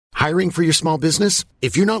Hiring for your small business?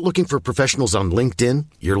 If you're not looking for professionals on LinkedIn,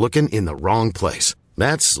 you're looking in the wrong place.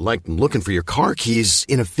 That's like looking for your car keys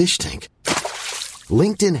in a fish tank.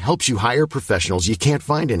 LinkedIn helps you hire professionals you can't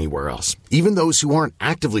find anywhere else, even those who aren't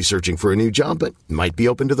actively searching for a new job but might be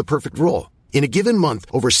open to the perfect role. In a given month,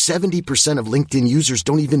 over 70% of LinkedIn users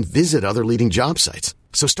don't even visit other leading job sites.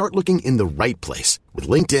 So start looking in the right place.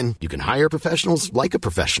 With LinkedIn, you can hire professionals like a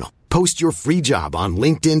professional. Post your free job on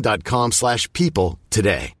linkedin.com/people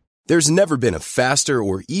today. There's never been a faster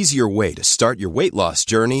or easier way to start your weight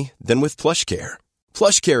loss journey than with PlushCare.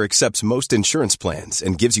 PlushCare accepts most insurance plans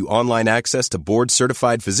and gives you online access to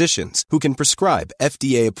board-certified physicians who can prescribe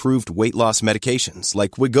FDA-approved weight loss medications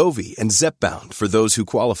like Wegovy and Zepbound for those who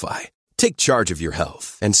qualify. Take charge of your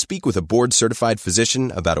health and speak with a board-certified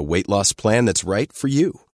physician about a weight loss plan that's right for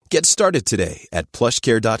you. Get started today at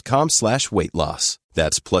plushcare.com/weightloss.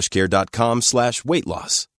 That's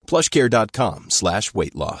plushcare.com/weightloss.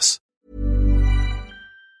 plushcare.com/weightloss.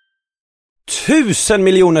 1000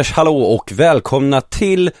 miljoners hallå och välkomna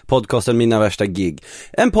till podcasten Mina värsta gig.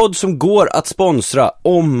 En podd som går att sponsra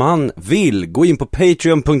om man vill. Gå in på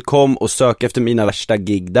patreon.com och sök efter Mina värsta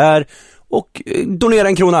gig där. Och donera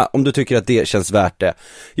en krona om du tycker att det känns värt det.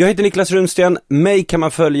 Jag heter Niklas Runsten. Mig kan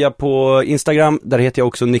man följa på Instagram. Där heter jag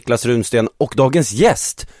också Niklas Runsten. Och dagens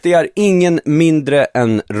gäst, det är ingen mindre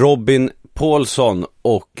än Robin Paulsson.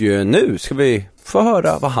 Och nu ska vi få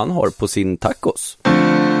höra vad han har på sin tacos.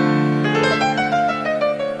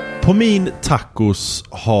 På min tacos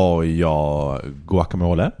har jag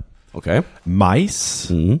guacamole. Okay. Majs,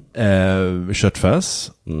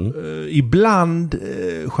 köttfärs, ibland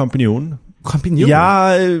champinjon. Champinjon?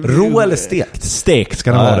 Ja, rå eller stekt? Stekt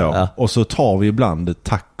ska det vara då. Ja. Och så tar vi ibland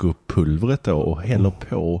tacopulvret då och häller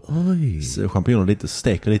på champinjon lite,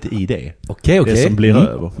 steker lite i det. Okej. Det som blir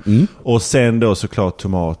över. Och sen då såklart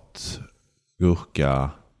tomat, gurka.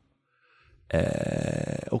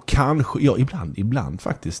 Och kanske, ja ibland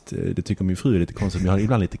faktiskt, det tycker min fru är lite konstigt, men jag har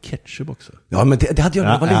ibland lite ketchup också. Ja, men det hade jag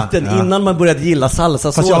när jag var liten, innan man började gilla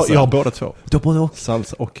salsa. Fast jag har båda två. Du har både och?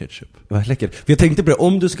 Salsa och ketchup. Vad läckert. För jag tänkte på det,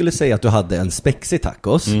 om du skulle säga att du hade en spexig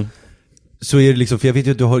tacos, så är det liksom, för jag vet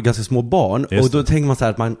ju att du har ganska små barn. Just och då tänker man så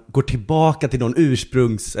här att man går tillbaka till någon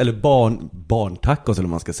ursprungs, eller barntacos eller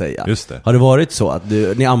vad man ska säga. Just det. Har det varit så att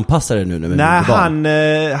ni anpassar det nu?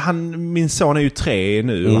 Nej, min son är ju 3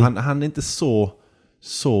 nu och han är inte så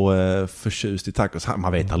förtjust i tacos.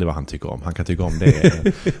 Man vet aldrig vad han tycker om. Han kan tycka om det.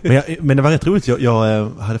 men det var rätt roligt. Jag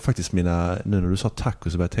hade faktiskt nu när du sa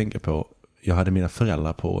tacos så började jag tänka på, jag hade mina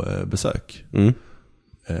föräldrar på besök.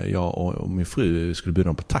 Jag och min fru skulle bjuda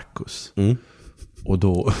dem på tacos. Och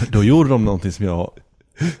då gjorde de någonting som jag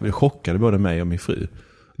chockade både mig och min fru.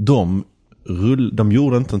 De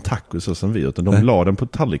gjorde inte en tacos så som vi, utan de la den på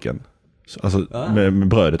tallriken. Alltså med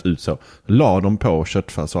brödet ut så. La de på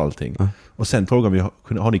köttfärs och allting. Och sen frågade vi,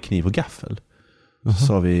 har ni kniv och gaffel? Så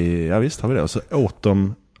sa vi, ja visst har vi det. Och så åt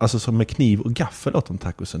de, alltså som med kniv och gaffel åt de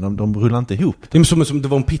tacosen. De rullar inte ihop. Det är som det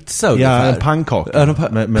var en pizza ungefär. Ja, en pannkaka.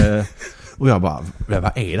 Med och jag bara,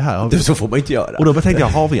 vad är det här? Så får man inte göra. Och då tänkte jag,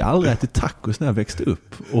 har vi aldrig ätit tacos när jag växte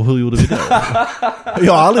upp? Och hur gjorde vi det?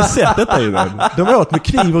 Jag har aldrig sett detta innan. De åt med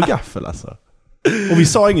kniv och gaffel alltså. Och vi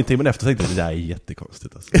sa ingenting, men efter tänkte jag, det där är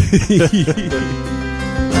jättekonstigt alltså.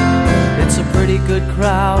 It's a pretty good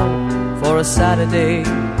crowd for a Saturday,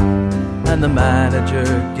 and the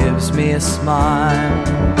manager gives me a smile,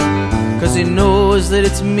 'cause he knows that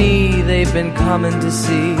it's me they've been coming to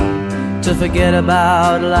see, to forget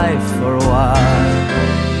about life for a while.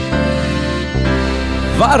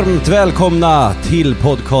 Varmt välkomna till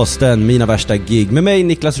podcasten Mina värsta gig med mig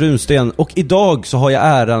Niklas Runsten, och idag så har jag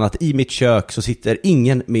äran att i mitt kök så sitter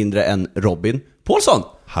ingen mindre än Robin Paulsson.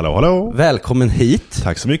 Hallå. Välkommen hit.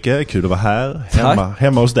 Tack så mycket, kul att vara här.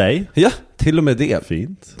 Hemma hos dig. Ja, till och med det.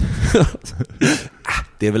 Fint.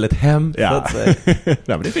 Det är väl ett hem. Ja. Nej,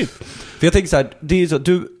 men det är fint. För jag tänker så här, det är så,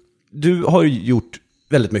 du har gjort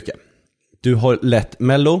väldigt mycket. Du har lett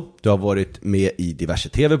Mello, du har varit med i diverse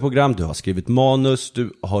tv-program, du har skrivit manus,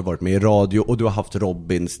 du har varit med i radio och du har haft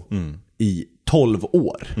Robins i 12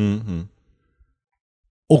 år.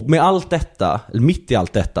 Och med allt detta, eller mitt i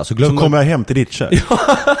allt detta, så kommer jag hem till ditt kök.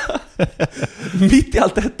 Mitt i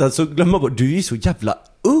allt detta så glömmer man bort, du är så jävla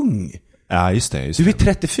ung. Ja, just det. Du är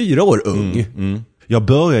 34 år ung. Jag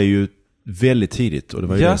började ju väldigt tidigt, och det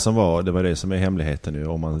var ju det som är hemligheten nu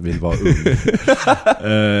om man vill vara ung.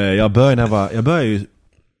 Jag började ju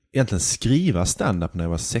egentligen skriva stand-up när jag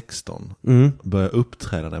var 16. Började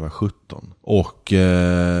uppträda när jag var 17. Och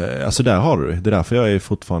alltså där har du det. Det är därför jag är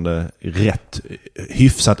fortfarande rätt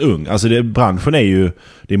hyfsat ung. Alltså branschen är ju,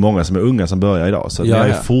 det är många som är unga som börjar idag. Så jag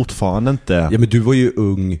är fortfarande inte... Ja, men du var ju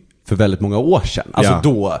ung för väldigt många år sedan. Alltså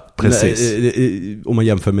då, precis. Om man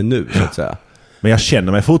jämför med nu så att säga. Men jag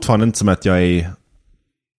känner mig fortfarande inte som att jag är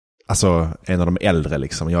alltså en av de äldre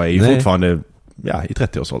liksom. Jag är ju fortfarande i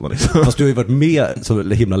 30-årsåldern liksom. Fast du har ju varit med så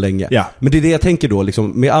himla länge. Ja. Men det är det jag tänker då,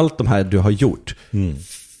 liksom, med allt de här du har gjort.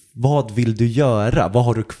 Vad vill du göra? Vad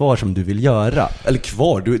har du kvar som du vill göra? Eller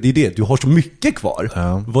kvar, det är det. Du har så mycket kvar.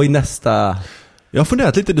 Ja. Vad är nästa... Jag har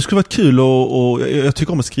funderat lite, det skulle varit kul och jag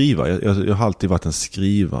tycker om att skriva. Jag har alltid varit en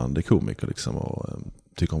skrivande komiker liksom och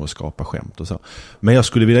tycker om att skapa skämt och så. Men jag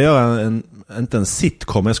skulle vilja göra inte en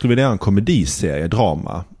sitcom, jag skulle vilja göra en komediserie,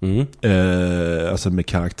 drama. Alltså med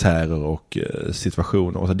karaktärer och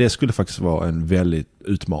situationer. Och så. Det skulle faktiskt vara en väldigt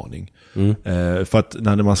utmaning. För att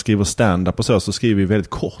när man skriver stand-up och så skriver vi väldigt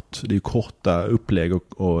kort. Det är ju korta upplägg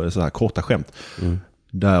och så här korta skämt.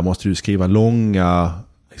 Där måste du skriva långa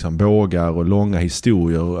liksom bågar och långa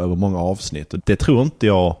historier över många avsnitt. Och det tror inte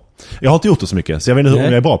jag har inte gjort det så mycket, så jag vet inte om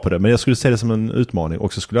jag är bra på det, men jag skulle se det som en utmaning.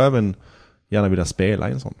 Och så skulle jag även gärna vilja spela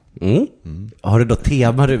i en sån. Har du då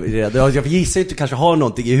tema? Jag gissar ju att du kanske har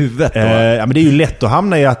någonting i huvudet. Ja, men det är ju lätt att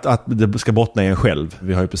hamna i att det ska bottna i en själv.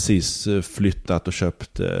 Vi har ju precis flyttat och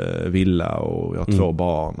köpt villa och jag har 2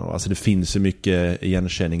 barn. Och, alltså det finns ju mycket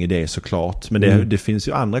igenkänning i det såklart. Men det finns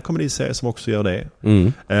ju andra komediserier som också gör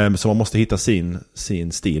det. Så man måste hitta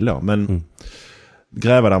sin stil då. Men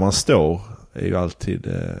gräva där man står är ju alltid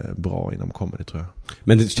bra inom comedy, tror jag.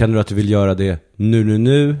 Men känner du att du vill göra det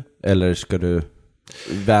nu? Eller ska du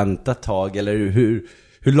vänta ett tag? Eller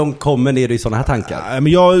hur långt kommer ni i sådana här tankar?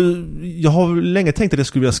 Men jag har länge tänkt att jag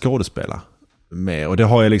skulle vilja skådespela med. Och det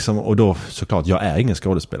har jag liksom, och då såklart, jag är ingen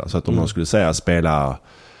skådespelare. Så att om man skulle säga spela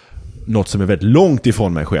något som är väldigt långt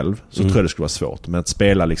ifrån mig själv, så tror jag det skulle vara svårt. Men att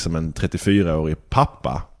spela liksom en 34-årig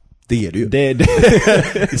pappa, det är det ju.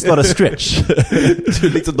 It's not a stretch.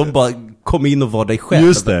 Liksom, de bara kom in och var dig själv.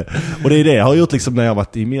 Just det. Och det är det jag har gjort liksom när jag har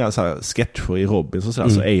varit i mina så här sketcher i Robin och sådär,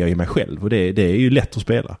 så är jag i mig själv. Och det är ju lätt att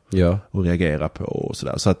spela och reagera på och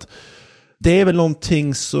sådär. Så att det är väl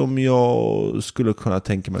någonting som jag skulle kunna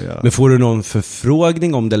tänka mig att göra. Men får du någon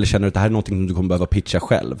förfrågning om det, eller känner du att det här är någonting som du kommer behöva pitcha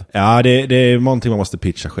själv? Ja, det är någonting man måste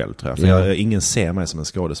pitcha själv, tror jag. För ingen ser mig som en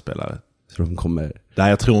skådespelare. Så de kommer... Nej,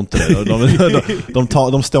 jag tror inte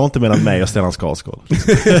det. De står inte mellan mig och Stellan Skarsgård.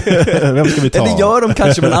 Vem ska vi ta? Det gör de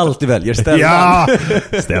kanske, men alltid väljer Stellan. Ja,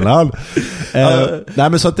 Stellan. Nej,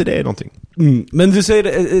 men så att det är någonting. Men du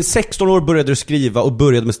säger 16 år började du skriva och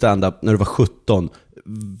började med stand-up när du var 17.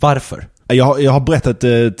 Varför? Jag har berättat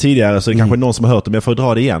tidigare, så det kanske är någon som har hört det, men jag får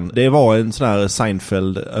dra det igen. Det var en sån här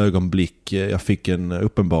Seinfeld-ögonblick. Jag fick en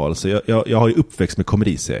uppenbarelse. Jag har ju uppväxt med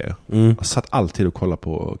komediserier. Jag satt alltid och kollade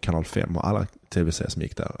på Kanal 5 och alla tv-serier som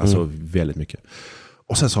gick där. Alltså väldigt mycket.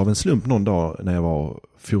 Och sen så av en slump någon dag när jag var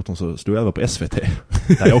 14 så stod jag över på SVT.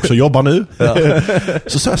 Där jag också jobbar nu.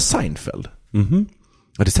 Så sa jag Seinfeld.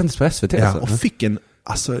 Ja, det sändes på SVT. Ja, och fick en,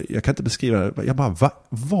 alltså jag kan inte beskriva det. Jag bara,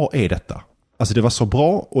 vad är detta? Alltså det var så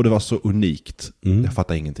bra och det var så unikt. Jag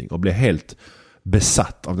fattade ingenting och blev helt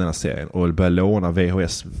besatt av den här serien och började låna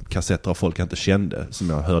VHS-kassetter av folk jag inte kände, som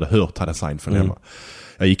jag hört hade Seinfeld hemma.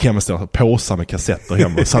 Jag gick hem och ställde påsar med kassetter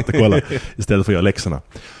hemma och satt och kollade istället för att göra läxorna.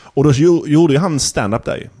 Och då gjorde han stand-up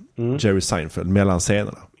där, Jerry Seinfeld, mellan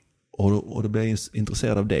scenerna. Och då blev jag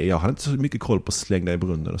intresserad av det. Jag hade inte så mycket koll på Slängda i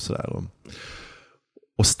brunnen och sådär.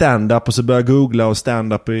 Och stand-up, och så började jag googla och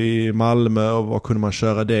stand-up i Malmö och vad kunde man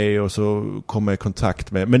köra det, och så kom jag i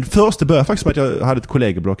kontakt med. Men först det började faktiskt med att jag hade ett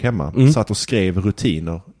kollegieblock hemma. Satt och skrev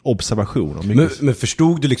rutiner, observationer. Men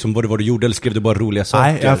förstod du liksom vad du gjorde, eller skrev du bara roliga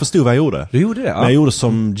saker? Nej, jag förstod vad jag gjorde. Du gjorde det? Ja. Men jag gjorde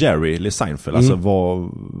som Jerry eller Seinfeld. Alltså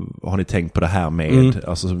vad har ni tänkt på det här med?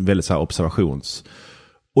 Alltså väldigt så här observations.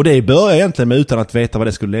 Och det började egentligen med utan att veta vad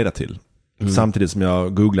det skulle leda till. Samtidigt som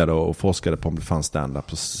jag googlade och forskade på om det fanns stand-up,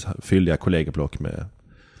 så fyllde jag kollegieblock med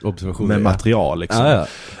material liksom. Ja.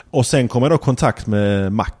 Och sen kom jag då i kontakt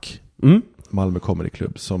med Mac, Malmö Comedy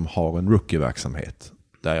Club, som har en rookie-verksamhet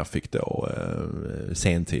där jag fick då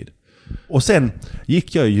sentid. Och sen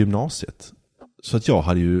gick jag i gymnasiet, så att jag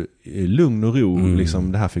hade ju lugn och ro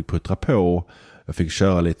liksom, det här fick puttra på. Jag fick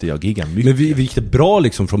köra lite, jag giggade mycket. Men gick det bra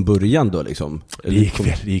liksom från början då liksom? Det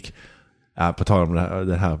gick på tal om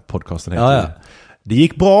den här podcasten heter det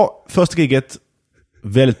gick bra, första gigget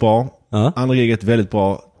väldigt bra, andra gigget väldigt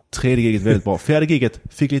bra, tredje giget väldigt bra, fjärde giget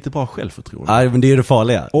fick lite bra självförtroende. Nej, men det är det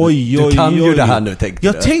farliga. Du kan ju det här nu, tänkte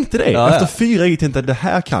jag. Tänkte det. Efter 4 gig tänkte jag, det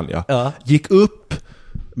här kan jag. Gick upp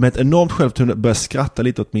med ett enormt självförtroende, började skratta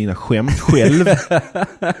lite åt mina skämt själv.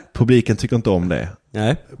 Publiken tycker inte om det.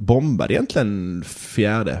 Nej. Bombade egentligen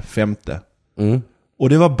 4:e, 5:e. Och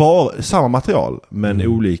det var bara samma material, men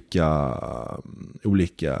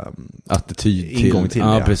olika attityd ingång till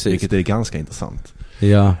ja, det, precis. vilket är ganska intressant.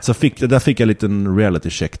 Ja. Så där fick jag en liten reality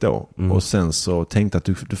check då. Och sen så tänkte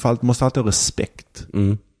jag att du måste alltid ha respekt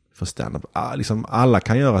för stand-up. Liksom, alla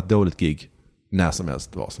kan göra ett dåligt gig när som helst,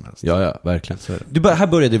 vad som helst. Ja, verkligen. Här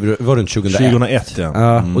började du var runt 2001.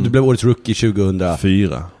 Ja. Och du blev årets rookie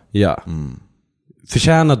 2004. Ja.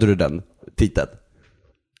 Förtjänade du den titeln?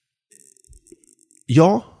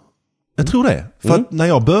 Ja, jag tror det. För att när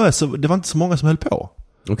jag började så det var inte så många som höll på.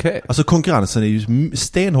 Okej. Alltså konkurrensen är ju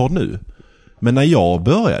stenhård nu. Men när jag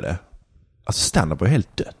började, alltså stand-up var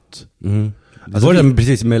helt dött. Alltså, var det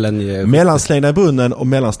precis mellan Slängda i brunnen och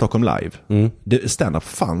mellan Stockholm Live. Stand-up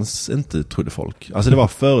fanns inte, trodde folk. Alltså det var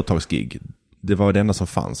företagsgig. Det var det enda som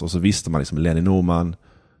fanns. Och så visste man liksom Lenny Norman,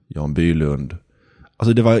 Jan Bylund.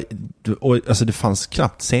 Alltså det fanns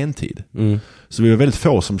knappt sentid. Så vi var väldigt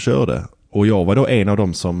få som körde. Och jag var då en av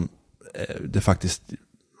dem som det faktiskt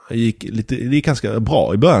det gick ganska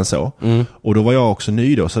bra i början så. Och då var jag också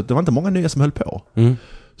ny då. Så det var inte många nya som höll på.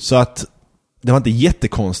 Så att det var inte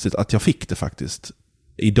jättekonstigt att jag fick det faktiskt.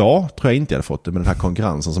 Idag tror jag inte jag hade fått det med den här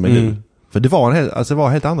konkurrensen som är nu. För det var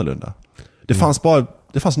helt annorlunda.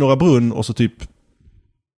 Det fanns några brunn och så typ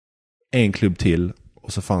en klubb till.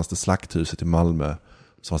 Och så fanns det Slakthuset i Malmö.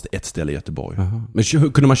 Så fanns det ett ställe i Göteborg. Men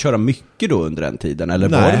kunde man köra mycket då under den tiden? Eller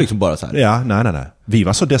nej. Var det liksom bara så här? Ja, nej. Vi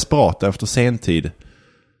var så desperata efter sentid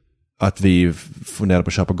att vi funderade på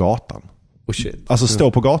att köra på gatan. Oh shit. Alltså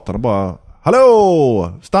stå på gatan och bara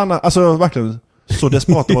hallå, stanna. Alltså verkligen så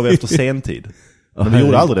desperata var vi efter sentid. Men vi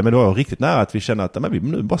gjorde aldrig det, men det var riktigt nära att vi kände att men vi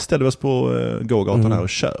nu bara ställer oss på gågatan här och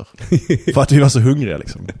kör. För att vi var så hungriga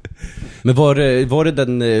liksom. Men var det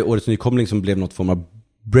den årets nykomling som blev något form av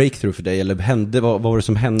breakthrough för dig? Eller vad var det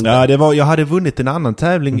som hände? Ja, jag hade vunnit en annan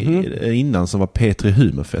tävling innan som var P3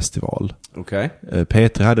 Humorfestival. Okej.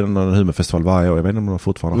 P3 hade en humorfestival varje år. Jag vet inte om de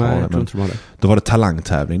fortfarande har det. Men de har det. Då var det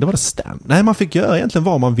talangtävling. Då var det stand. Nej, man fick göra egentligen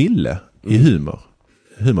vad man ville i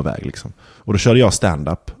humorväg liksom. Och då körde jag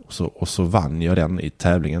stand-up och så vann jag den i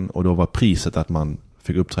tävlingen. Och då var priset att man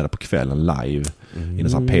fick uppträda på kvällen live i en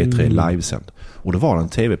sån här P3 livesänd. Och då var det en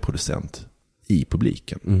tv-producent i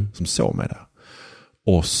publiken som såg mig där.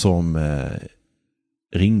 Och som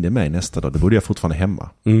ringde mig nästa dag. Då bodde jag fortfarande hemma.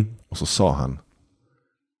 Och så sa han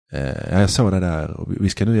jag såg det där och vi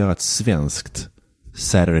ska nu göra ett svenskt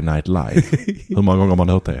Saturday Night Live. Hur många gånger har man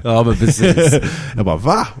hört det? Ja, men precis. Jag bara,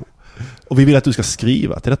 va? Och vi vill att du ska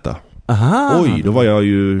skriva till detta. Aha. Oj, då var jag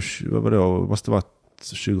ju, vad var det? Måste vara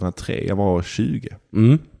 2003. Jag var 20.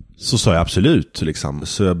 Så sa jag absolut liksom.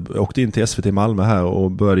 Så jag åkte in till SVT i Malmö här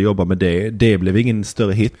och började jobba med det. Det blev ingen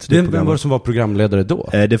större hit. Vem var det som var programledare då?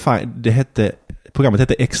 Programmet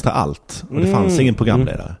hette Extra Allt. Och det fanns ingen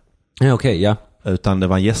programledare. Ja, okej, ja. Utan det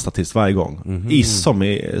var en gästartist varje gång. Som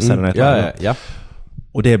i Saturday Night Live. Ja.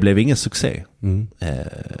 Och det blev ingen succé.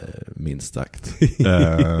 Minst sagt.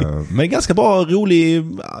 Men ganska bra, rolig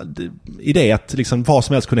idé att liksom vad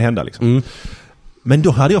som helst kunde hända liksom. Men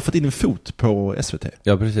då hade jag fått in en fot på SVT.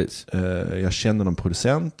 Ja, precis. Jag kände någon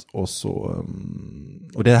producent och så...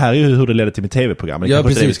 Och det här är ju hur det ledde till mitt tv-program. Ja,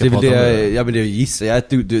 precis. Jag vill gissa.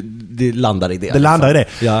 Det landar i det. Det landar i det.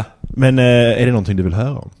 Ja. Men är det någonting du vill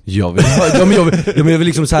höra om? Jag vill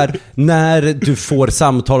liksom så här, när du får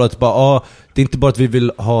samtalet bara, det är inte bara att vi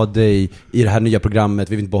vill ha dig i det här nya programmet,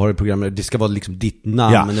 vi vill inte bara ha det programmet, det ska vara liksom ditt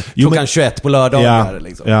namn. Klockan 21 på lördagar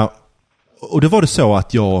liksom. Ja. Och då var det så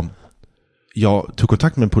att jag tog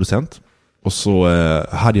kontakt med en producent och så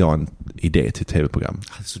hade jag en idé till tv-program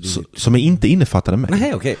som jag inte innefattade med.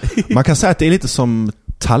 Nej, okay. Man kan säga att det är lite som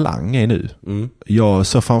Talang är nu. Jag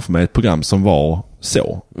såg framför mig ett program som var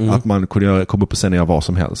så att man kunde komma upp på scenen och göra vad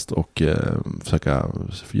som helst och försöka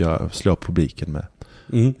slå publiken med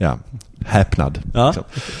häpnad. Ja. Liksom.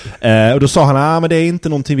 Och då sa han, men det är inte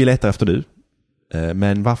någonting vi letar efter nu.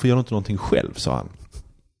 Men varför gör du inte någonting själv, sa han.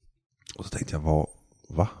 Och så tänkte jag,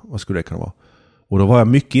 vad skulle det kunna vara? Och då var jag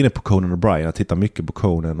mycket inne på Conan O'Brien. Jag tittar mycket på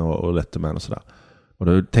Conan och Letterman och sådär. Och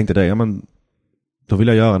då tänkte jag, då vill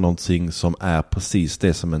jag göra någonting som är precis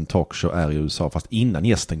det som en talkshow är i USA, fast innan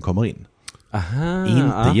gästen kommer in. Aha,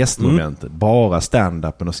 inte gästmomentet, bara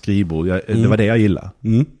stand-upen och skrivbord. Det var det jag gillade.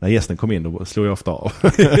 När gästen kom in, då slog jag ofta av.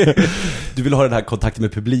 Du vill ha den här kontakten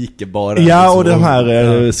med publiken bara. Ja, och de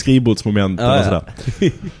här skrivbordsmomenten och sådär.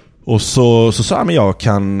 Och så sa jag, men jag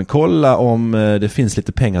kan kolla om det finns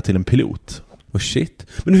lite pengar till en pilot. Oh shit.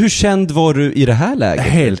 Men hur känd var du i det här läget?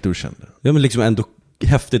 Helt okänd. Ja, men liksom ändå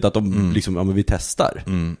häftigt att de liksom, men vi testar.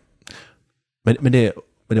 Men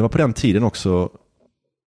det var på den tiden också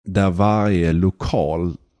där varje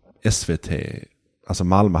lokal SVT, Alltså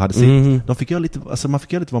Malmö hade sitt. De fick göra lite, alltså man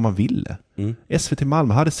fick göra lite vad man ville. SVT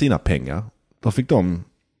Malmö hade sina pengar. Då fick de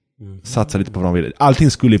satsa lite på vad de ville.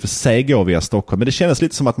 Allting skulle i för sig gå via Stockholm. Men det kändes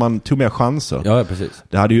lite som att man tog mer chanser. Ja, precis.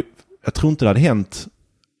 Det hade ju, jag tror inte det hade hänt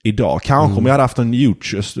idag. Kanske om jag hade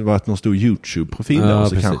haft någon stor YouTube-profil så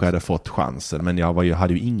precis. kanske jag hade fått chansen. Men jag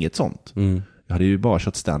hade ju inget sånt. Jag hade ju bara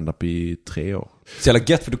kört stand-up i 3 år. Så jävla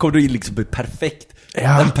gött, för då kom du in liksom perfekt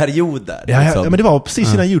en period där. Ja, men det var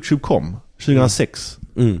precis innan YouTube kom. 2006.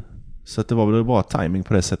 Så att det var väl bra timing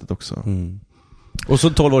på det sättet också. Och så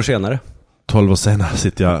 12 år senare. 12 år senare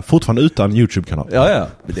sitter jag fortfarande utan YouTube-kanal. Ja.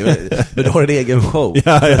 Men du har en egen show.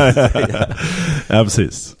 Ja,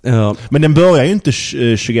 precis. Ja. Men den börjar ju inte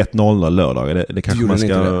 21.00 lördag. Det kanske man ska...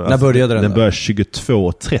 När började den? Den börjar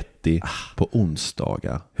 22.30 på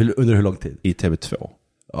onsdagar. Under hur lång tid? I TV2.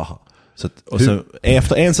 Jaha. Så att, och sen,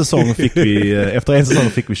 efter en säsong fick vi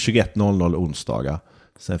 21.00 onsdagar.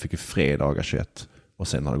 Sen fick vi fredagar 21. Och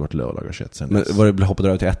sen har det gått lördagar 21. Sen men var det hoppade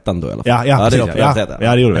över till 1 då i alla fall?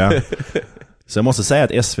 Ja, det gjorde det. Så jag måste säga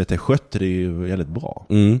att SVT skötte det ju väldigt bra.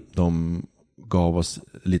 De gav oss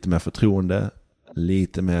lite mer förtroende,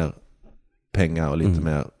 lite mer pengar och lite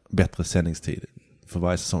mer bättre sändningstid för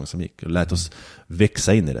varje säsong som gick. Och lät oss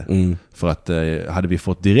växa in i det. För att hade vi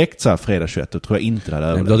fått direkt så här fredag 21, då tror jag inte det hade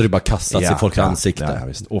överlevt. Då hade det bara kastats i folks ansikte. Ja,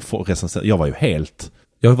 visst. Och jag var ju helt...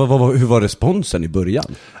 Ja, hur var responsen i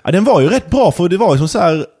början? Ja, den var ju rätt bra, för det var ju som så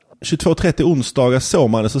här 22.30 onsdagar såg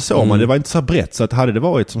man. Det var inte så brett, så att hade det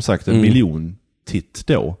varit som sagt 1 miljon titt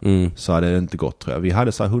då så hade det inte gått, tror jag. Vi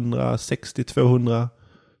hade så här 160-200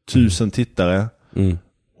 000 tittare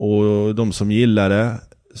och de som gillade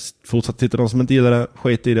fortsatte titta, de som inte gillade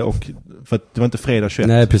skit i det, och för att det var inte fredag 21.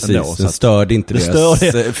 Nej, precis. Ändå, den störde inte vi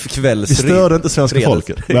störde inte svenska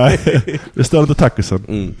folket. Nej, vi störde inte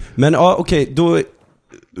tacosen. Men ja, okej, då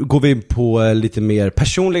går vi in på lite mer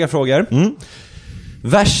personliga frågor.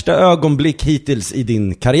 Värsta ögonblick hittills i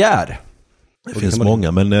din karriär? Det finns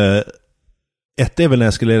många, men ett är väl när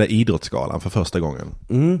jag skulle leda Idrottsgalan för första gången.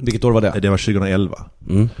 Vilket år var det? Det var 2011.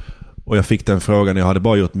 Och jag fick den frågan, jag hade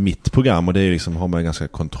bara gjort mitt program, och det är liksom, har man ganska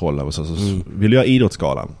kontroll över. Så vill jag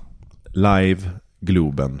Idrottsgalan live,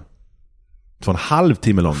 Globen, 2,5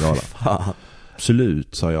 timme lång gala.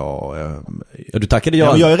 Absolut, sa jag. Ja, du tackade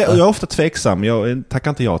ja. Jag är ofta tveksam. Jag tackar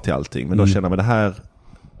inte ja till allting, men då känner jag att det här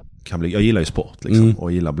kan bli... Jag gillar ju sport liksom,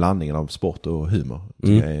 och gillar blandningen av sport och humor.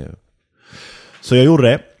 Så jag gjorde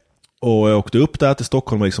det. Och jag åkte upp där till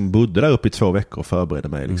Stockholm och liksom bodde där uppe i 2 veckor och förberedde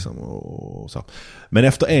mig liksom, och så. Men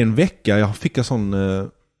efter 1 vecka jag fick en sån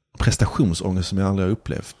prestationsångest som jag aldrig har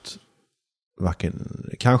upplevt.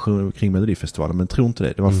 Kanske kring Melodifestivalen, men tror inte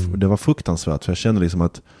det. Det var fruktansvärt, för jag kände liksom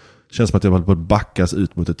att det känns som att jag var på att backas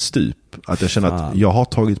ut mot ett stup. Att jag känner att jag har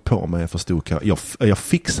tagit på mig för stor jag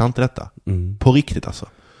fixar inte detta. På riktigt alltså.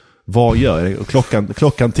 Vad gör jag? Och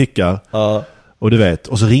klockan tickar. Och du vet,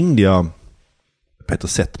 och så ringde jag Peter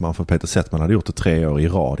Settman, för Peter Settman hade gjort det 3 år i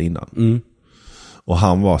rad innan. Och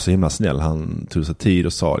han var så himla snäll. Han tog sig tid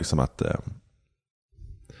och sa liksom att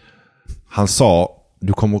han sa,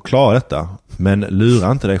 du kommer att klara detta, men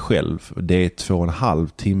lura inte dig själv. Det är 2,5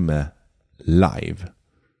 timme live.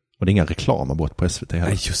 Och det är inga reklamavbrott på SVT heller.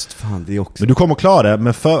 Nej, just fan, det är också... Men du kommer att klara det,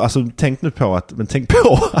 men tänk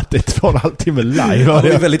på att det är 2,5 timme live. Han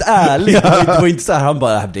var väldigt ärlig. Det var inte så här, han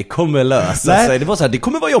bara, det kommer lösa sig. Det var så här, det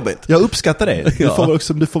kommer vara jobbigt. Jag uppskattar det.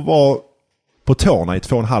 Du får vara på tårna i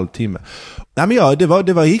 2,5 timme. Nej, men det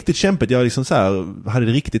var riktigt kämpigt. Jag liksom så här, hade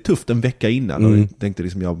det riktigt tufft en vecka innan och tänkte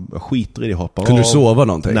liksom, jag skiter i det, hoppar Kunde av. du sova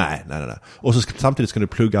någonting? Nej. Och så samtidigt ska du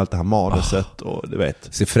plugga allt det här manuset och du vet.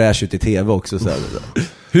 Ser fräsch ut i tv också så här.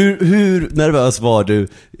 Hur nervös var du?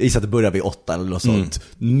 I att det började vid 8 eller något sånt.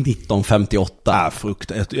 1958.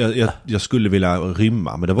 Jag skulle vilja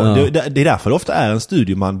rymma, men det är därför det ofta är en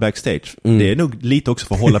studioman backstage. Det är nog lite också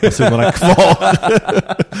för att hålla personerna kvar.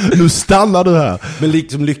 Nu stannar du här. Men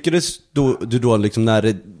liksom lyckades du då liksom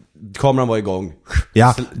när kameran var igång?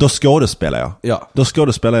 Ja, då skådespelar jag. Ja. Då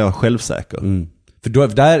skådespelar jag självsäker. För du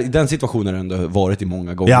har den situationen har ändå varit i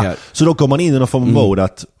många gånger. Ja, så då kommer man in i någon form av mode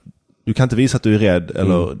att du kan inte visa att du är rädd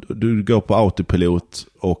eller du går på autopilot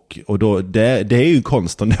och då det är ju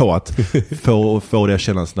konsten då att få det att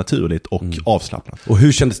kännas naturligt och avslappnat. Och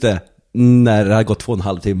hur kändes det när det har gått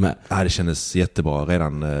 2,5 timme? Ja, det kändes jättebra.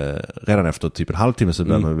 Redan efter typ en halvtimme så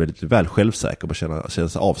blev man väldigt väl självsäker och känna sig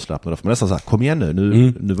avslappnad. Då får man nästan så här, kom igen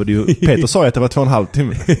nu var det ju, Peter sa ju att det var 2,5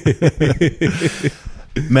 timme.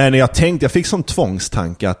 Men jag fick sån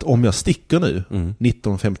tvångstanke att om jag sticker nu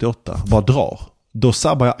 1958, bara drar, då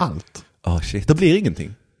sabbar jag allt. Shit. Det blir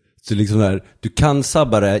ingenting. Så liksom där, du kan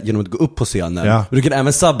sabba det genom att gå upp på scenen, men du kan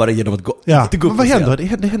även sabba det genom att inte gå upp på scenen. Vad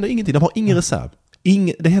händer? Det händer ingenting. De har ingen reserv.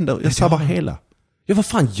 Det händer, jag sabbar hela. Ja, vad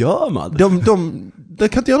fan gör man? De kan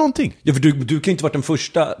inte göra någonting. Ja, för du kan ju inte varit den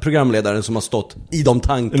första programledaren som har stått i de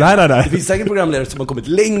tankarna. Nej. Det finns säkert programledare som har kommit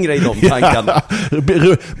längre i de tankarna.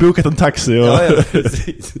 Bokat en taxi och... Ja,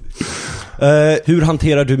 precis. Hur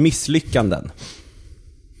hanterar du misslyckanden?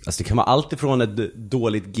 Alltså det kan vara allt ifrån ett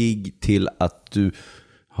dåligt gig till att du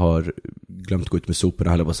har glömt gå ut med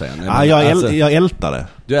soporna, eller vad säger jag? Ja, jag ältar det.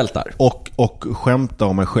 Du ältar? Och skämtar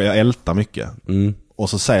om mig själv. Jag ältar mycket. Och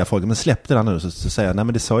så säger folk, men släpp det där nu. Så säger jag, nej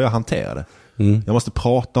men det är så jag hanterar det. Jag måste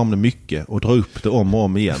prata om det mycket och dra upp det om och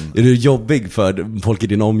om igen. Är du jobbig för folk i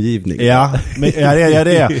din omgivning? Ja, men,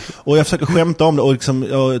 det är. Och jag försöker skämta om det och liksom,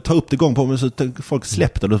 jag tar upp det gång på mig, så folk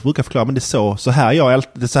släpper det och brukar förklara, men det är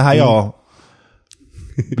så här jag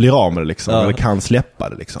blir av med det liksom. Eller kan släppa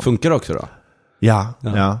det liksom. Funkar det också då? Ja.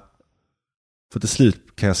 För till slut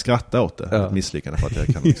kan jag skratta åt det. Ett misslyckande för att jag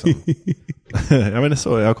kan liksom... Jag menar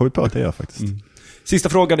så, jag har kommit på att det gör faktiskt. Sista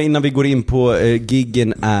frågan innan vi går in på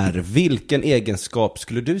giggen är: vilken egenskap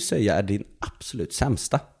skulle du säga är din absolut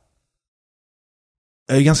sämsta?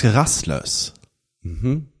 Jag är ganska rastlös.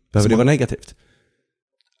 Behöver det vara negativt?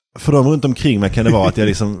 För dem runt omkring mig kan det vara att jag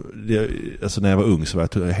liksom... Alltså när jag var ung så var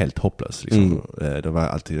jag helt hopplös. Liksom. Det var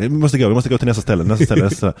alltid... Vi måste gå till nästa ställe.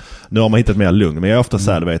 Nu har man hittat mer lugn. Men jag är ofta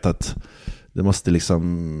så här, du vet, att det måste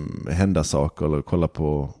liksom hända saker eller kolla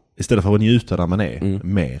på... Istället för att njuta där man är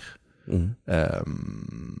mer.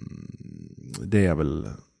 Det är väl...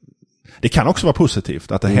 Det kan också vara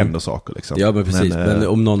positivt att det händer saker liksom. Ja, men precis. Men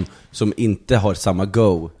om någon som inte har samma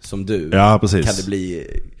go som du,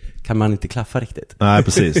 kan man inte klaffa riktigt. Nej,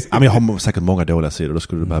 precis. Men jag har säkert många dåliga sidor. Då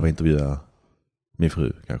skulle du behöva intervjua min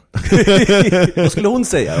fru kanske. Vad skulle hon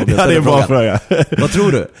säga? Ja, det är en bra fråga. Vad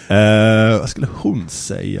tror du? Vad skulle hon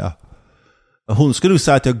säga? Hon skulle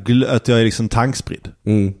säga att jag är liksom tankspridd.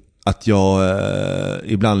 Att jag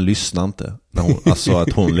ibland lyssnar inte. Alltså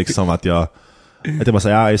att hon liksom att jag bara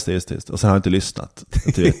säger ja, just det. Och sen har jag inte lyssnat.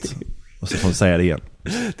 Du vet. Och så får hon säga det igen.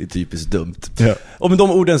 Det är typiskt dumt. Ja. Och med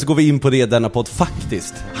de orden så går vi in på det denna podd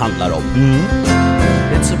faktiskt handlar om.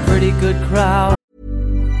 It's a pretty good crowd.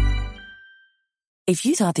 If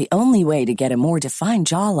you thought the only way to get a more defined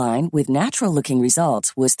jawline with natural-looking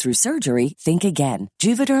results was through surgery, think again.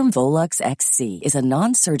 Juvederm Volux XC is a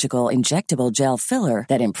non-surgical injectable gel filler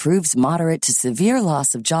that improves moderate to severe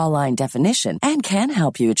loss of jawline definition and can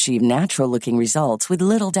help you achieve natural-looking results with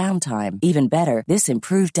little downtime. Even better, this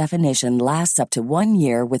improved definition lasts up to 1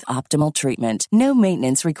 year with optimal treatment. No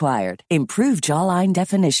maintenance required. Improve jawline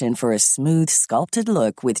definition for a smooth, sculpted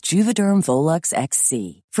look with Juvederm Volux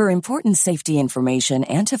XC. For important safety information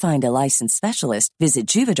and to find a licensed specialist, visit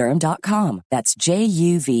Juvederm.com. That's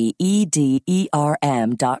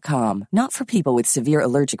JUVEDERM.com. Not for people with severe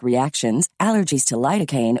allergic reactions, allergies to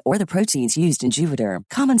lidocaine, or the proteins used in Juvederm.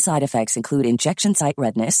 Common side effects include injection site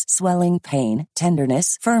redness, swelling, pain,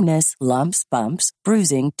 tenderness, firmness, lumps, bumps,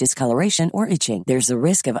 bruising, discoloration, or itching. There's a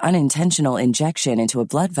risk of unintentional injection into a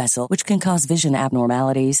blood vessel, which can cause vision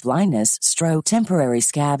abnormalities, blindness, stroke, temporary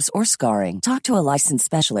scabs, or scarring. Talk to a licensed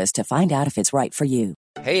specialist to find out if it's right for you.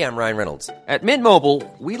 Hey, I'm Ryan Reynolds. At Mint Mobile,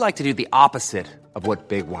 we like to do the opposite of what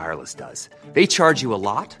Big Wireless does. They charge you a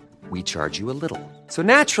lot, we charge you a little. So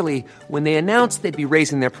naturally, when they announced they'd be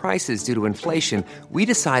raising their prices due to inflation, we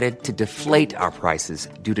decided to deflate our prices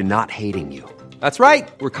due to not hating you. That's right.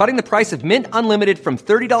 We're cutting the price of Mint Unlimited from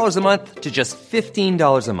 $30 a month to just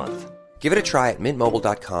 $15 a month. Give it a try at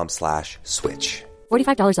mintmobile.com/switch.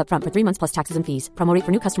 $45 up front for 3 months plus taxes and fees. Promo rate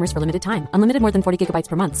for new customers for limited time. Unlimited more than 40 gigabytes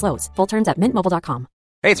per month. Slows full terms at mintmobile.com.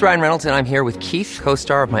 Hey, it's Ryan Reynolds, and I'm here with Keith,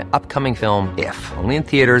 co-star of my upcoming film, If, only in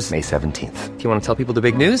theaters May 17th. Do you want to tell people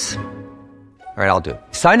the big news? All right, I'll do it.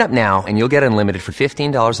 Sign up now and you'll get unlimited for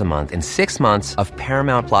 $15 a month and 6 months of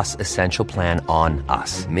Paramount Plus Essential Plan on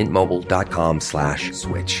us.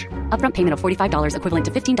 mintmobile.com/switch. Upfront payment of $45 equivalent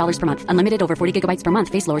to $15 per month. Unlimited over 40 gigabytes per month.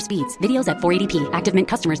 Face lower speeds. Videos at 480p. Active Mint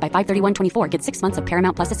customers by 531.24 get 6 months of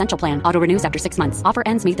Paramount Plus Essential Plan. Auto renews after 6 months. Offer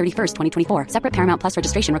ends May 31st, 2024. Separate Paramount Plus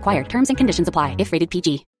registration required. Terms and conditions apply if rated PG.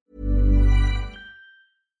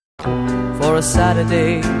 For a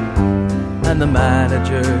Saturday, and the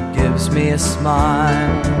manager gives me a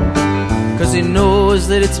smile, 'cause he knows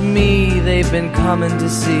that it's me they've been coming to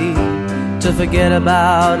see, to forget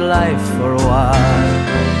about life for a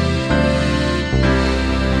while.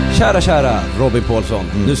 Kära Robin Paulsson,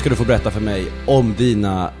 nu ska du få berätta för mig om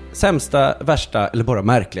dina sämsta, värsta eller bara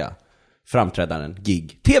märkliga framträdanden,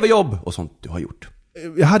 gig, tv-jobb och sånt du har gjort.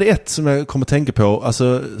 Jag hade ett som jag kommer att tänka på.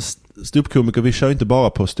 Alltså ståuppkomiker, vi kör inte bara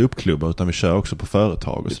på ståuppklubbar utan vi kör också på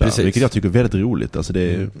företag och sådär, vilket jag tycker är väldigt roligt. Alltså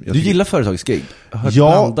du gillar företagsgig? Jag har hört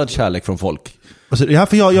blandad kärlek från folk. Alltså, ja,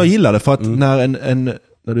 för jag gillar det för att när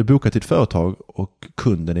när du bokar till ett företag och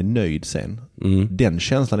kunden är nöjd sen. Den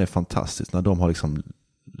känslan är fantastisk när de har liksom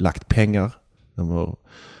lagt pengar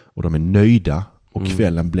och de är nöjda och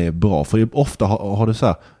kvällen blev bra. För ofta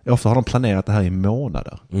har de planerat det här i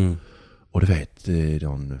månader. Och du vet, det är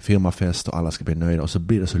en firmafest och alla ska bli nöjda och så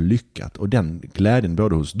blir det så lyckat. Och den glädjen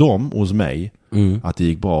både hos dem och hos mig att det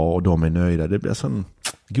gick bra och de är nöjda, det blir sån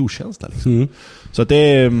god känsla liksom. Så att det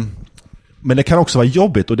är... Men det kan också vara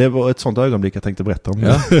jobbigt och det var ett sånt ögonblick jag tänkte berätta om.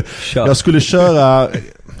 Ja, jag skulle köra,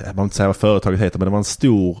 jag vill inte säga vad företaget heter, men det var en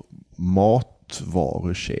stor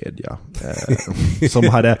matvarukedja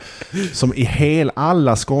som i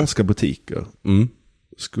alla skånska butiker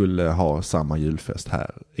skulle ha samma julfest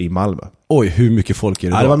här i Malmö. Oj, hur mycket folk är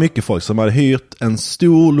det då? Ja, det var mycket folk som hade hyrt en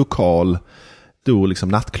stor lokal, stor liksom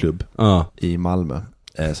nattklubb i Malmö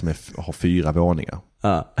som har 4 våningar.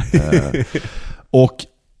 Och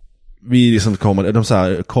vi liksom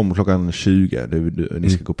kom klockan 20, ni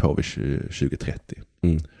ska gå på vid 20:30.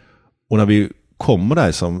 Och när vi kommer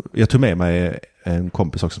där jag tog med mig en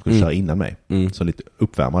kompis också som skulle köra innan mig. Så lite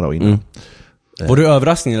uppvärmare då innan. Var du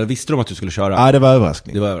överraskning eller visste de att du skulle köra? Ja, det var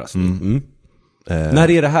överraskning. När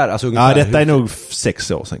är det här? Alltså, ungefär, detta är nog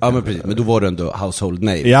 6 år sedan. Ja, men precis. Men då var du ändå household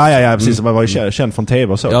name. Ja, precis. Man var ju känd från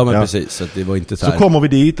tv och så. Ja, men precis. Så det var inte så här. Så kommer vi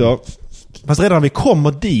dit då. Fast redan när vi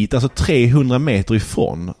kommer dit, alltså 300 meter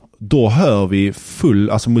ifrån, då hör vi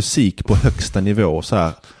full musik på högsta nivå. Så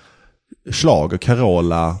här, Schlager,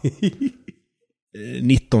 Carola...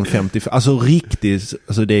 1950, alltså riktigt,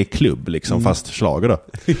 alltså det är klubb liksom, fast schlager då.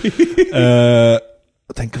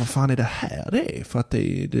 Jag tänker, vad fan är det här det är? För att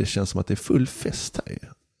det känns som att det är full fest här.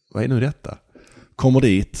 Vad är nu detta? Kommer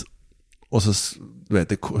dit och så du vet,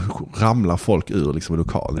 det ramlar folk ur liksom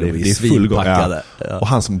lokalen. Det är full gång. Ja. Och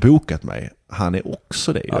han som bokat mig, han är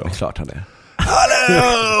också det. Ja, det är klart han är.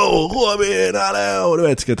 Hallå, Robin, hallå! Du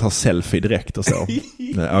vet, ska jag ta selfie direkt och så.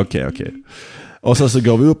 Okej. Och så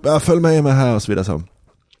går vi upp, följ med mig här och så vidare så.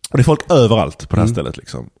 Och det är folk överallt på det här stället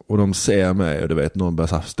liksom. Och de ser mig och du vet, någon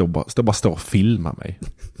börjar bara stå och filma mig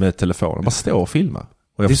med telefonen. Bara stå och filma.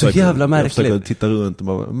 Och det är så jävla märkligt. Jag försöker titta runt och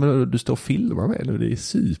bara, men du står och filmar mig nu, det är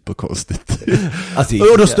superkonstigt. Alltså,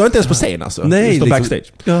 och då står jag inte ens på scen alltså. Nej, du står liksom,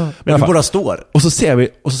 backstage. Ja, men vi bara står. Och så ser vi,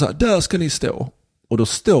 och så säger där ska ni stå. Och då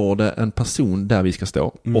står det en person där vi ska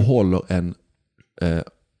stå och håller en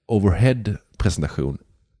overhead-presentation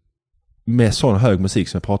med sån hög musik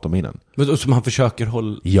som jag pratade om innan. Men som han försöker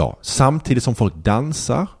hålla... Ja, samtidigt som folk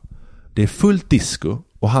dansar. Det är fullt disco.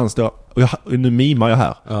 Och han står... Och nu mimar jag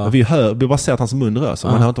här. Ja. Vi bara ser att hans mun rör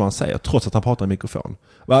sig. Man hör inte vad han säger. Trots att han pratar i mikrofon.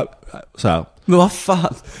 Så här. Men vad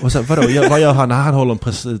fan? Och så, vad gör han när han håller en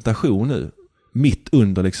presentation nu? Mitt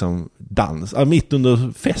under liksom dans. Mitt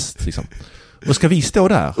under fest liksom. Och ska vi stå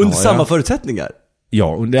där? Under samma förutsättningar?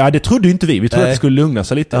 Ja, det trodde ju inte vi. Vi trodde att det skulle lugna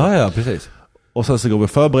sig lite. Ja, precis. Och sen så går vi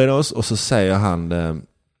och förbereder oss och så säger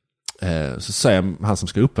han som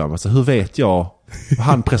ska uppvärma så hur vet jag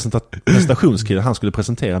han presentationskillen han skulle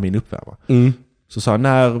presentera min uppvärma. Så sa han,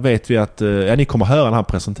 när vet vi att ni kommer höra när han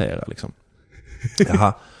presenterar liksom.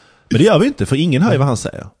 Jaha. Men det gör vi inte för ingen hör vad han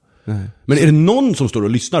säger. Nej. Men är det någon som står och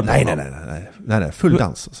lyssnar på honom? Nej, full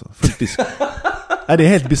dans alltså. Full disco. Nej, det är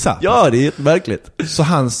helt bisarrt. Ja, det är helt märkligt. Så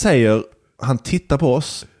han tittar på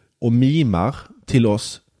oss och mimar till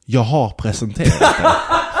oss. Jag har presenterat det.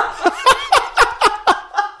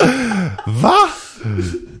 Va?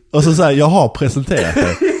 Och så säger jag har presenterat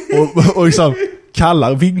det. Och liksom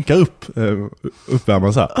vinkar upp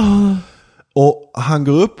uppvärmaren så här. Och han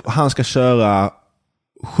går upp, han ska köra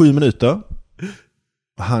 7 minuter.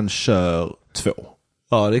 Han kör 2.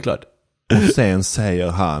 Ja, det är klart. Och sen säger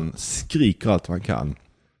han, skriker allt vad han kan.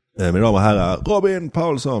 Mina damer och herrar, Robin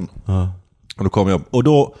Paulsson. Och då kommer jag, och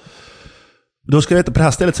då ska jag veta, på det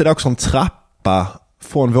här stället så är det också en trappa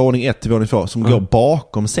från våning 1 till våning 2 som går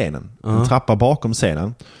bakom scenen. En trappa bakom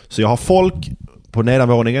scenen. Så jag har folk på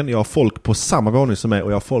nedanvåningen, jag har folk på samma våning som mig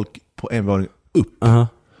och jag har folk på en våning upp.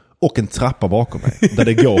 Och en trappa bakom mig där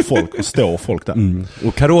det går folk och står folk där.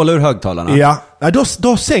 Och Carola ur högtalarna. Ja, då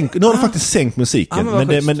har de faktiskt sänkt musiken.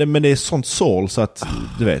 Men det är sånt soul så att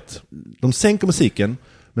du vet. De sänker musiken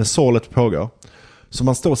men soulet pågår. Så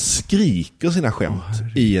man står och skriker sina skämt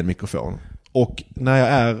i en mikrofon. Och när jag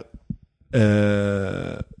är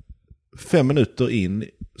 5 minuter in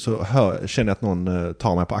så känner jag att någon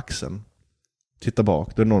tar mig på axeln. Tittar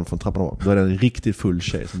bak, då är någon från trappan bak. Då är det en riktigt full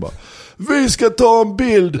tjej som bara, vi ska ta en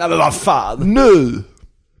bild. Nej men vad fan. Nu.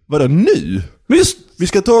 Vadå nu? Vi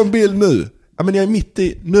ska ta en bild nu. Ja men jag är mitt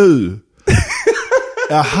i nu.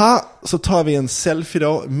 Jaha, så tar vi en selfie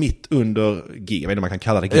då mitt under gig. Jag vet inte om man kan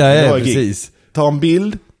kalla det gig. Ja, precis. Ta en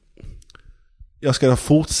bild. Jag ska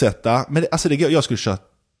fortsätta. Men alltså jag skulle köra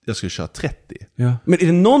jag skulle köra 30. Ja. Men är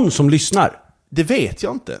det någon som lyssnar? Det vet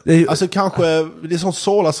jag inte. Det är, alltså kanske, det är som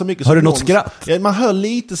sålar så mycket. Har du något skratt? Ja, man hör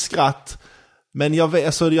lite skratt. Men jag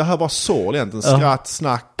hör bara sål egentligen. Skratt,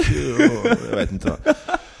 snack, jag vet inte vad.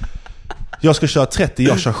 Jag ska köra 30,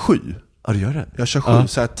 jag kör 7. Ja, du gör det? Jag kör 7,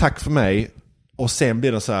 så här, tack för mig. Och sen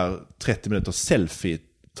blir det så här 30 minuter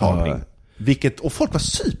selfie-tagning. Och folk var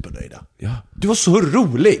supernöjda. Ja. Du var så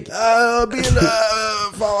rolig.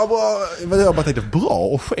 Fan vad bra. Jag bara tänkte, bra.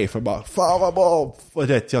 Och chefen bara, fan vad bra. Och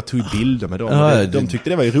jag tog bilder med dem. De tyckte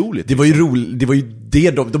det var ju roligt. Det var ju roligt. Det var ju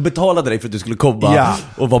det de betalade dig för att du skulle komma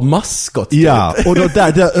och vara maskot. Ja, och då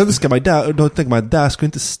där önskar man, då tänker man, där ska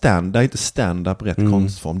inte stand-up rätt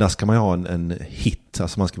konstform. Där ska man ha en hit.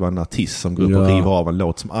 Alltså man ska vara en artist som går upp och river av en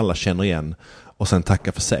låt som alla känner igen. Och sen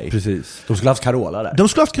tacka för sig. Precis. De skulle haft Carola där. De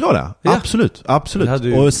skulle haft Carola, ja. Absolut.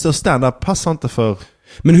 Och så stand-up passar inte för...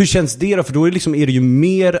 Men hur känns det då? För då är det ju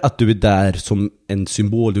mer att du är där som en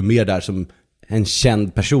symbol. Du är mer där som en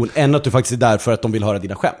känd person. Än att du faktiskt är där för att de vill höra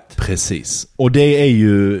dina skämt. Precis. Och det är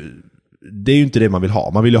ju inte det man vill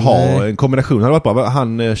ha. Man vill ju ha en kombination.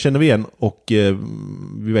 Han känner vi igen och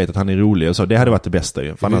vi vet att han är rolig. Och så. Det hade varit det bästa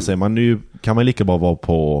ju. För annars kan man lika bra vara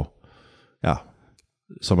på... Ja,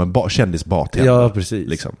 som en kändisbartender. Ja, precis.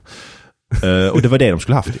 Liksom. Och det var det de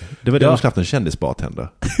skulle haft. Det var det de skulle haft, en kändisbartender.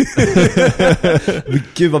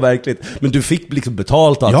 Gud vad verkligt. Men du fick liksom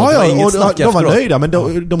betalt allt. Ja, och de var nöjda. Men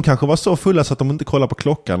de kanske var så fulla så att de inte kollade på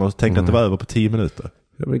klockan och tänkte att det var över på 10 minuter.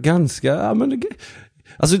 Det var ganska... Ja, men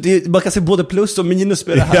alltså man kan se både plus och minus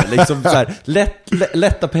med det här. Liksom, så här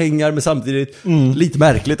lätta pengar men samtidigt lite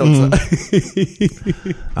märkligt också.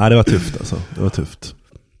 Ja, det var tufft alltså. Det var tufft.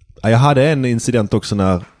 Jag hade en incident också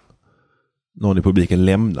när någon i publiken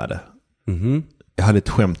lämnade. Jag hade ett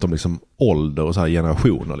skämt om liksom ålder och så här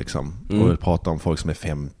generationer liksom. Och jag pratade om folk som är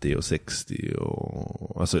 50 och 60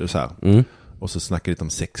 och alltså så här. Och så snackade lite om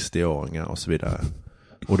 60-åringar och så vidare.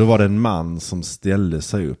 Och då var det en man som ställde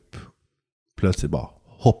sig upp, plötsligt bara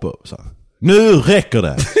hoppa upp så här. Nu räcker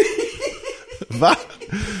det. Va?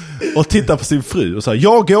 Och tittade på sin fru och sa,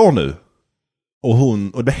 jag går nu. Och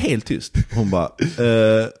det blev helt tyst. Hon bara,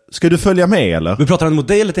 ska du följa med eller? Vi pratar han mot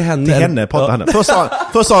dig eller till henne? Till henne pratade henne.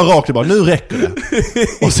 Först sa han rakt bara, nu räcker det.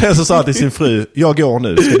 Och sen så sa han till sin fru, jag går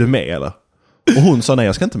nu, ska du med eller? Och hon sa, nej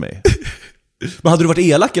jag ska inte med. Men hade du varit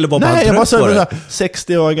elak eller var nej, han trött på det? Nej, jag bara sa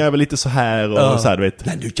 60-åringar är väl lite så här och så här, du vet.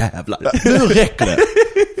 Nej, nu jävlar. Nu räcker det.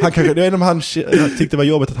 Jag vet inte om han tyckte det var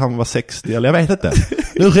jobbigt att han var 60 eller jag vet inte.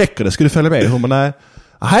 Nu räcker det, ska du följa med? Hon bara,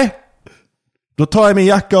 nej. Då tar jag min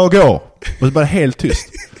jacka och går. Och så bara helt tyst.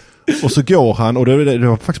 Och så går han, och det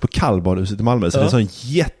var faktiskt på Kallbadhuset i Malmö. Så det är en sån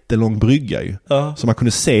jättelång brygga ju. Så man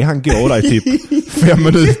kunde se han gå där i typ 5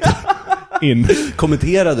 minuter in.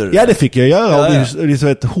 Kommenterade du? Ja, det fick jag göra.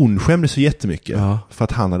 Och hon skämdes så jättemycket. För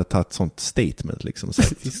att han hade tagit sånt statement liksom. Så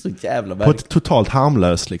det är så jävla på ett totalt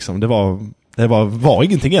harmlöst liksom. Det var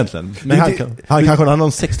ingenting egentligen. Men han kanske hade någon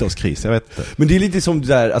 60-årskris, jag vet inte. Men det är lite som det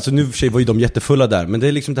där, alltså nu för sig var ju de jättefulla där, men det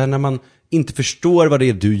är liksom det här när man inte förstår vad det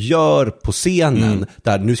är du gör på scenen.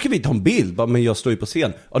 Där, nu ska vi ta en bild, men jag står ju på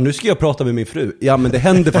scen. Ja, nu ska jag prata med min fru. Ja, men det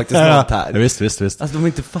händer faktiskt något här. Visst. Alltså de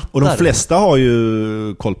inte fattar. Och de flesta har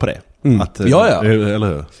ju koll på det. Ja. Eller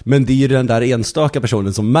hur? Men det är ju den där enstaka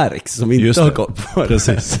personen som märks, som inte har koll på det.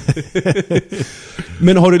 Precis.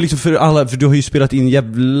 Men har du liksom för du har ju spelat in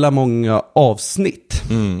jävla många avsnitt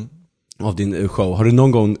av din show. Har det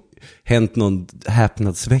någon gång hänt någon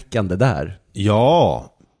häpnadsväckande där? Ja.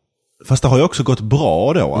 Fast det har ju också gått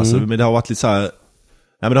bra då. Alltså, men det har varit lite så här... Ja,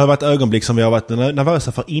 men det har varit ögonblick som vi har varit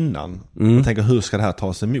nervösa för innan. Jag tänker, hur ska det här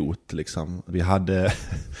tas emot? Liksom? Vi hade...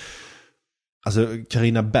 Alltså,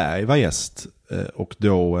 Carina Berg var gäst. Och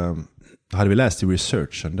då hade vi läst i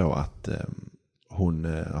researchen då att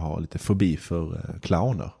hon har lite fobi för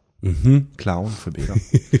clowner. Clownfobi då.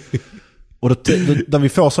 Och då när vi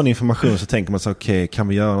får sån information så tänker man så, okej, kan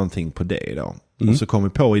vi göra någonting på det då? Och så kom vi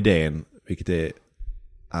på idén, vilket är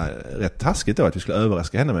rätt taskigt då, att vi skulle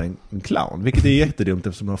överraska henne med en clown, vilket är jättedumt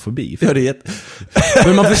eftersom hon har fobi. Ja, det är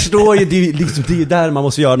men man förstår ju, det är där man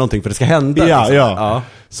måste göra någonting för att det ska hända. Ja.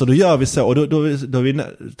 Så då gör vi så, och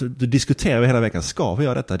då diskuterar vi hela veckan, ska vi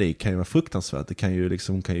göra detta? Det kan ju vara fruktansvärt, det kan ju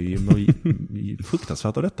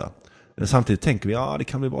fruktansvärt av detta. Men samtidigt tänker vi, det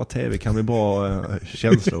kan bli bra tv, kan bli bra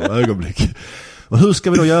känslor och ögonblick. Och hur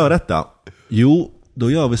ska vi då göra detta? Jo,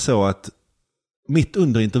 då gör vi så att mitt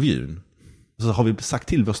under intervjun så har vi sagt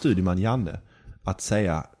till vår studieman Janne att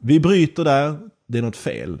säga, vi bryter där, det är något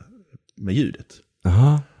fel med ljudet.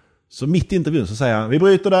 Så mitt i intervjun så säger han, vi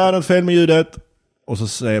bryter där, något fel med ljudet. Och så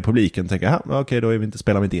säger publiken, tänker okej, då är vi inte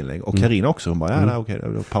spelar mitt inlägg. Och Carina också, hon bara, okej,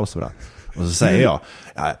 då pausar vi där. Och så säger jag,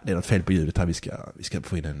 det är något fel på ljudet här, vi ska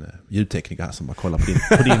få in en ljudtekniker här som bara kollar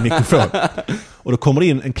på din mikrofon. Och då kommer det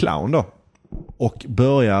in en clown då. Och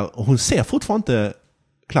hon ser fortfarande inte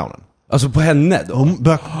clownen. Alltså på henne då? Hon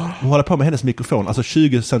håller på med hennes mikrofon, alltså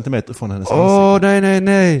 20 centimeter från hennes ansikte.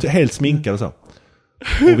 Nej. Helt sminkad och så.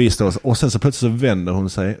 Och vi står och sen så plötsligt så vänder hon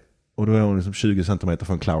sig. Och då är hon liksom 20 centimeter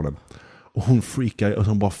från clownen. Och hon freakar och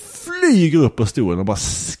hon bara flyger upp på stolen och bara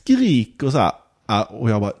skriker och så här. Och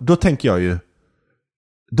jag bara, då tänker jag ju,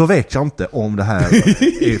 då vet jag inte om det här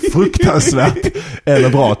är fruktansvärt eller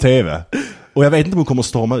bra tv. Och jag vet inte om hon kommer att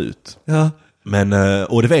storma ut. Ja. Men,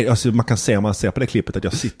 och det vet, alltså man kan se, om man ser på det klippet, att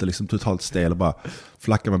jag sitter liksom totalt stel och bara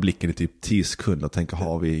flackar med blicken i typ 10 sekunder och tänker,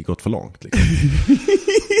 har vi gått för långt? Liksom.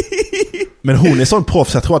 Men hon är sån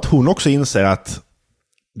proffs, jag tror att hon också inser att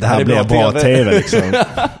det här blir bra TV liksom.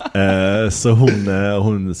 Så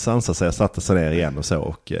hon sansade sig och satte sig ner igen och så,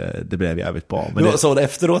 och det blev jävligt bra. Men så hon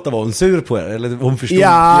efteråt var hon sur på er? Eller hon förstod?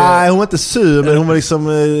 Ja, hon var inte sur, men hon var liksom,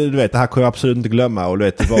 du vet, det här kommer jag absolut inte glömma. Och du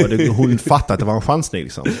vet, hon fattade att det var en chansning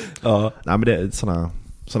liksom. Ja. Nej, men det är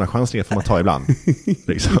såna chansningar får man ta ibland.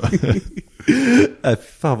 Liksom.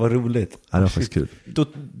 Fan vad roligt. Ja, det var faktiskt kul. Då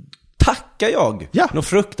tackar jag något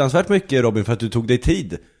fruktansvärt mycket, Robin, för att du tog dig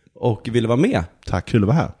tid och ville vara med. Tack, kul att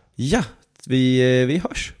vara här. Ja, vi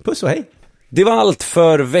hörs. Puss och hej. Det var allt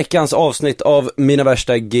för veckans avsnitt av Mina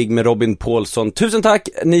värsta gig med Robin Paulsson. Tusen tack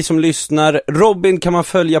ni som lyssnar. Robin kan man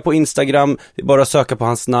följa på Instagram. Det är bara att söka på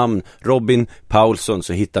hans namn, Robin Paulsson,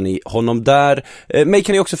 så hittar ni honom där. Mig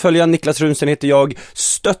kan ni också följa, Niklas Runsten heter jag.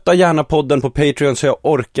 Stötta gärna podden på Patreon så jag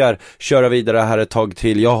orkar köra vidare här ett tag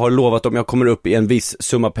till. Jag har lovat, om jag kommer upp i en viss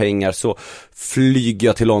summa pengar så flyger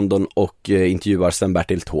jag till London och intervjuar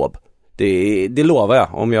Sven-Bertil Taube. Det lovar jag.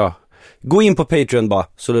 Om jag gå in på Patreon bara,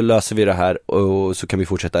 så löser vi det här och så kan vi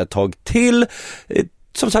fortsätta ett tag till.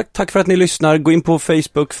 Som sagt, tack för att ni lyssnar. Gå in på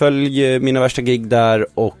Facebook, följ Mina värsta gig där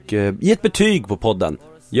och ge ett betyg på podden.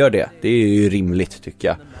 Gör det, det är ju rimligt tycker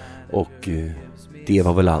jag. Och det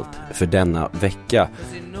var väl allt för denna vecka.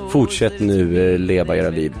 Fortsätt nu leva era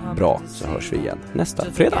liv bra, så hörs vi igen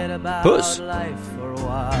nästa fredag. Puss!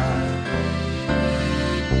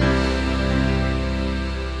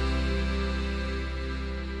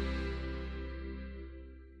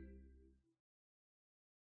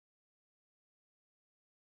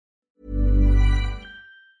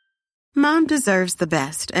 Mom deserves the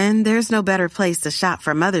best, and there's no better place to shop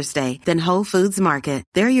for Mother's Day than Whole Foods Market.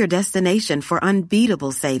 They're your destination for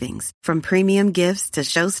unbeatable savings, from premium gifts to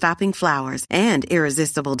show-stopping flowers and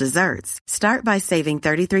irresistible desserts. Start by saving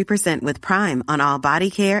 33% with Prime on all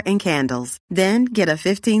body care and candles. Then get a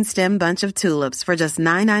 15-stem bunch of tulips for just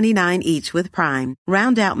 $9.99 each with Prime.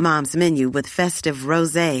 Round out Mom's menu with festive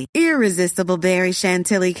rosé, irresistible berry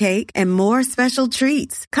chantilly cake, and more special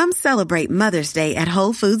treats. Come celebrate Mother's Day at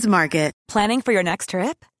Whole Foods Market. Planning for your next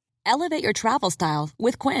trip? Elevate your travel style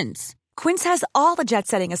with Quince. Quince has all the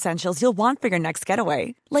jet-setting essentials you'll want for your next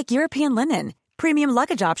getaway, like European linen, premium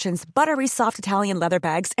luggage options, buttery soft Italian leather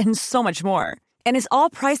bags, and so much more. And is all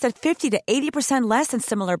priced at 50 to 80% less than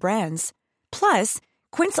similar brands. Plus,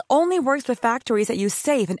 Quince only works with factories that use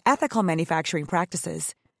safe and ethical manufacturing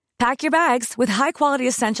practices. Pack your bags with high-quality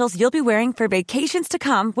essentials you'll be wearing for vacations to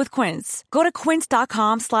come with Quince. Go to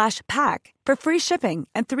quince.com/pack for free shipping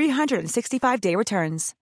and 365-day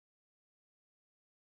returns.